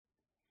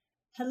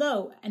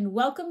Hello, and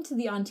welcome to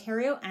the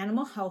Ontario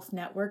Animal Health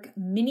Network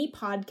mini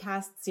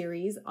podcast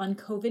series on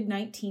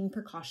COVID-19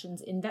 precautions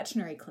in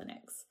veterinary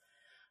clinics.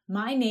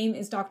 My name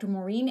is Dr.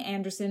 Maureen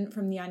Anderson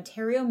from the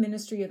Ontario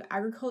Ministry of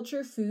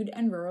Agriculture, Food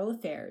and Rural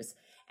Affairs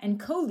and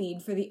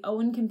co-lead for the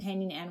Owen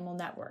Companion Animal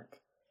Network.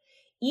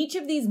 Each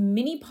of these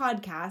mini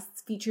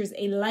podcasts features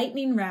a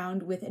lightning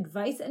round with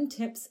advice and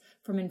tips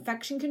from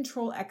infection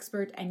control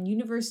expert and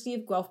University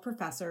of Guelph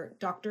professor,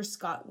 Dr.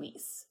 Scott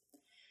Weiss.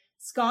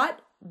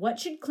 Scott, what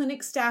should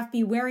clinic staff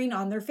be wearing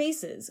on their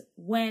faces,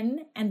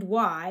 when and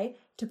why,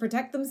 to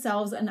protect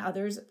themselves and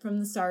others from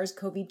the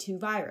SARS-CoV-2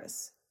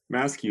 virus?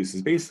 Mask use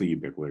is basically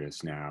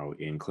ubiquitous now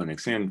in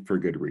clinics, and for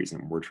good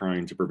reason. We're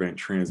trying to prevent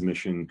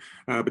transmission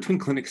between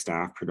clinic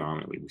staff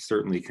predominantly. We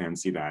certainly can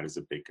see that as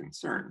a big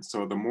concern.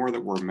 So the more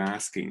that we're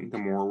masking, the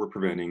more we're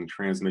preventing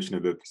transmission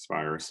of this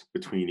virus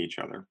between each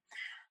other.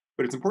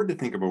 But it's important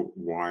to think about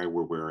why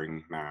we're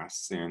wearing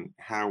masks and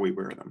how we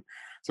wear them.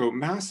 So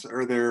masks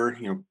are there,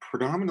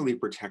 predominantly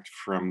protect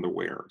from the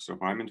wearer. So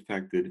if I'm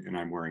infected and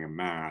I'm wearing a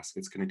mask,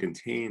 it's going to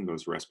contain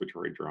those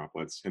respiratory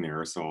droplets and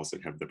aerosols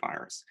that have the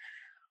virus.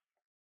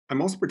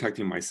 I'm also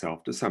protecting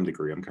myself to some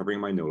degree. I'm covering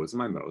my nose and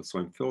my mouth, so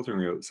I'm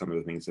filtering out some of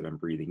the things that I'm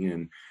breathing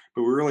in.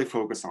 But we really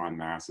focus on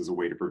masks as a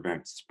way to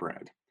prevent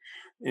spread.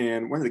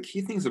 And one of the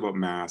key things about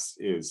masks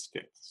is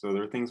fit. So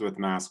there are things with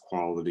mask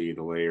quality,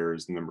 the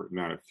layers, the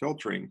amount of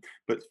filtering,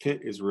 but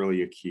fit is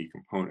really a key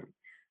component.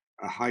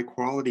 A high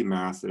quality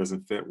mask that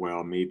doesn't fit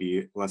well may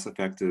be less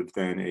effective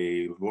than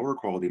a lower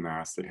quality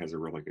mask that has a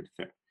really good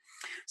fit.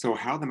 So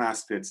how the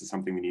mask fits is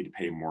something we need to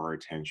pay more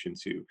attention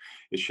to.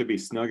 It should be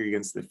snug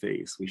against the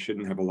face. We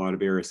shouldn't have a lot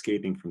of air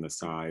escaping from the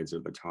sides or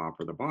the top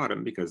or the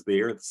bottom because the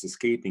air that's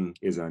escaping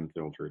is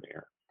unfiltered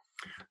air.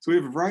 So we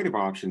have a variety of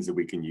options that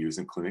we can use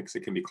in clinics.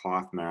 It can be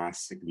cloth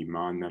masks, it can be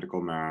non-medical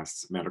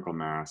masks, medical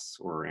masks,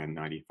 or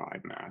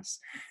N95 masks.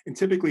 And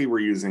typically we're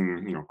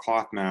using,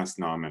 cloth masks,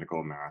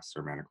 non-medical masks,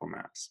 or medical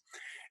masks.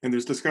 And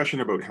there's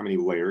discussion about how many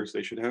layers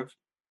they should have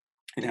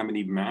and how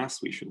many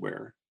masks we should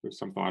wear. There's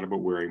some thought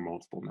about wearing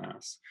multiple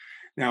masks.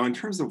 Now, in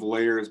terms of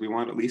layers, we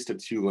want at least a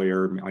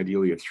 2-layer,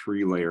 ideally a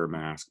 3-layer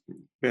mask,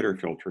 better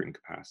filtering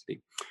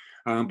capacity.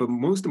 But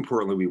most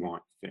importantly, we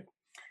want fit.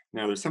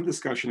 Now, there's some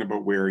discussion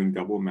about wearing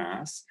double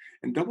masks,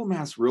 and double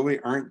masks really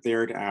aren't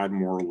there to add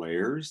more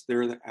layers,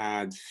 they're to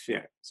add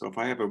fit. So if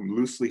I have a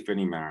loosely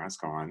fitting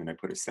mask on and I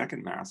put a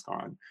second mask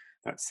on,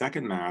 that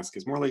second mask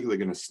is more likely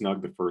going to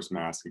snug the first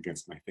mask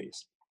against my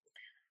face.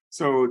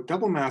 So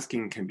double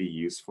masking can be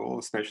useful,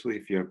 especially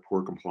if you have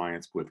poor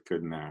compliance with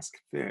good mask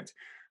fit,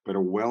 but a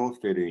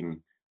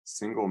well-fitting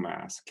single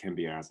mask can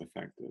be as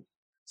effective.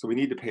 So we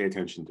need to pay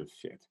attention to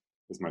fit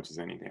as much as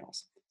anything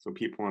else. So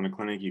people in a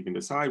clinic, you can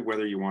decide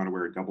whether you want to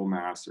wear double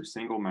masks or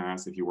single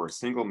masks. If you wear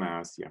single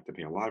masks, you have to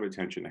pay a lot of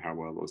attention to how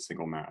well those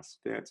single masks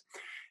fit.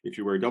 If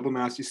you wear double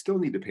masks, you still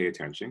need to pay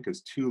attention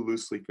because 2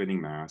 loosely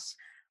fitting masks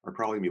are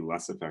probably going to be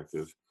less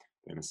effective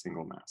than a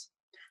single mask.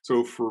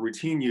 So for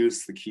routine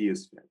use, the key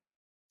is fit.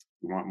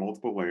 You want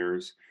multiple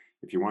layers.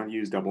 If you want to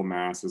use double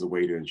masks as a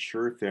way to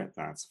ensure fit,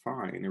 that's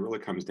fine. It really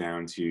comes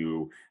down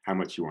to how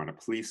much you want to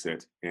police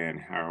it and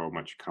how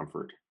much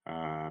comfort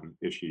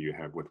issue you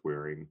have with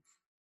wearing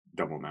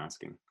double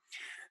masking.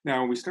 Now,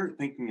 when we start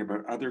thinking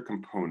about other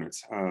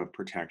components of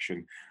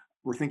protection,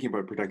 we're thinking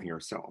about protecting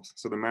ourselves.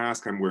 So the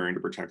mask I'm wearing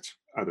to protect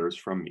others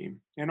from me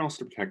and also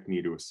to protect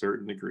me to a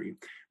certain degree.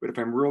 But if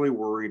I'm really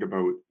worried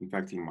about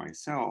infecting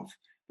myself,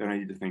 then I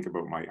need to think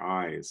about my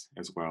eyes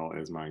as well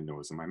as my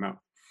nose and my mouth.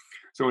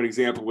 So an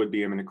example would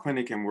be I'm in a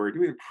clinic and we're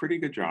doing a pretty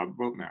good job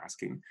about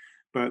masking,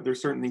 but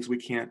there's certain things we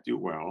can't do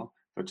well,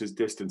 such as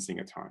distancing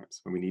at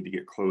times when we need to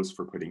get close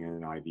for putting in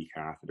an IV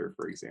catheter,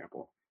 for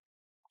example.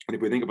 And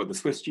if we think about the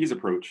Swiss cheese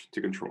approach to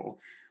control,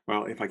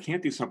 well, if I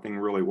can't do something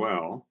really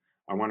well,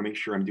 I want to make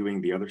sure I'm doing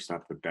the other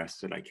stuff the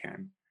best that I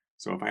can.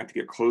 So if I have to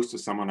get close to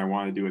someone, I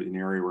want to do it in an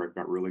area where I've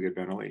got really good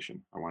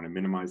ventilation. I want to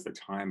minimize the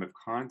time of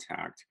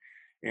contact,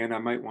 and I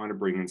might want to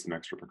bring in some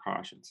extra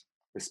precautions,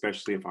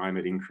 especially if I'm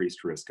at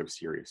increased risk of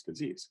serious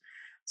disease.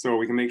 So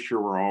we can make sure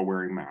we're all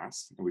wearing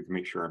masks, and we can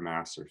make sure our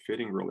masks are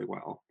fitting really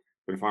well.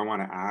 But if I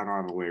want to add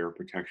on a layer of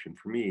protection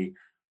for me,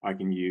 I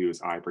can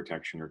use eye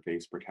protection or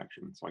face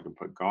protection. So I can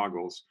put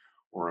goggles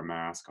or a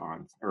mask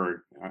on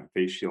or a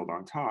face shield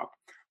on top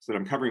so that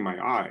I'm covering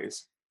my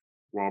eyes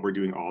while we're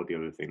doing all the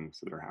other things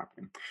that are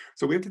happening.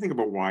 So we have to think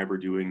about why we're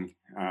doing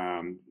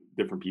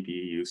different PPE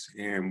use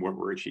and what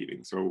we're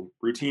achieving. So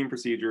routine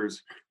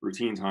procedures,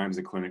 routine times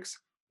in clinics,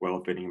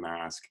 well-fitting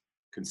mask,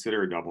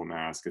 consider a double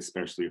mask,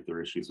 especially if there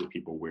are issues with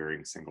people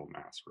wearing single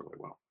masks really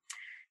well.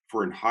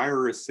 For in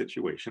higher risk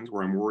situations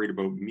where I'm worried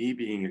about me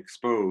being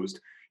exposed,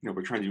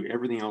 we're trying to do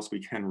everything else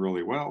we can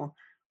really well,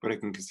 but I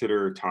can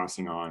consider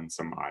tossing on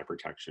some eye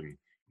protection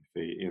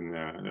in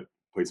the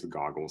place of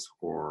goggles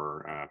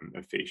or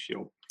a face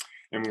shield.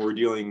 And when we're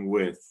dealing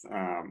with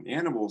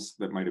animals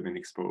that might have been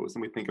exposed,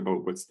 and we think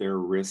about what's their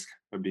risk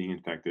of being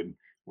infected,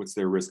 what's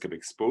their risk of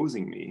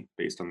exposing me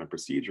based on the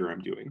procedure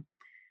I'm doing.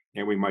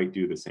 And we might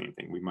do the same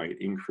thing. We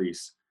might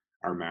increase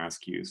our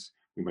mask use.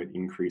 We might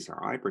increase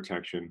our eye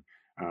protection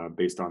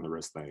based on the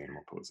risk that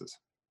animal poses.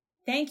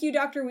 Thank you,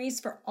 Dr. Weiss,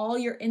 for all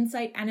your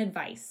insight and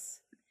advice.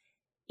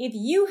 If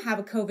you have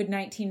a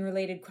COVID-19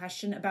 related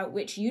question about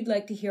which you'd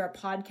like to hear a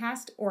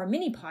podcast or a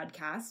mini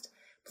podcast,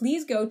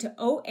 please go to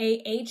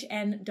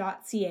oahn.ca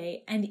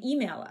and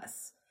email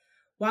us.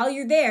 While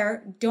you're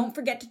there, don't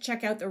forget to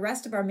check out the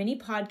rest of our mini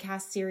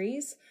podcast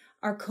series,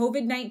 our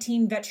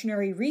COVID-19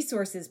 veterinary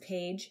resources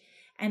page,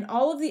 and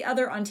all of the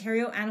other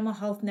Ontario Animal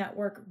Health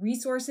Network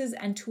resources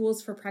and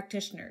tools for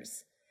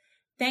practitioners.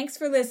 Thanks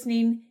for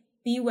listening,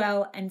 be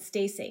well, and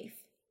stay safe.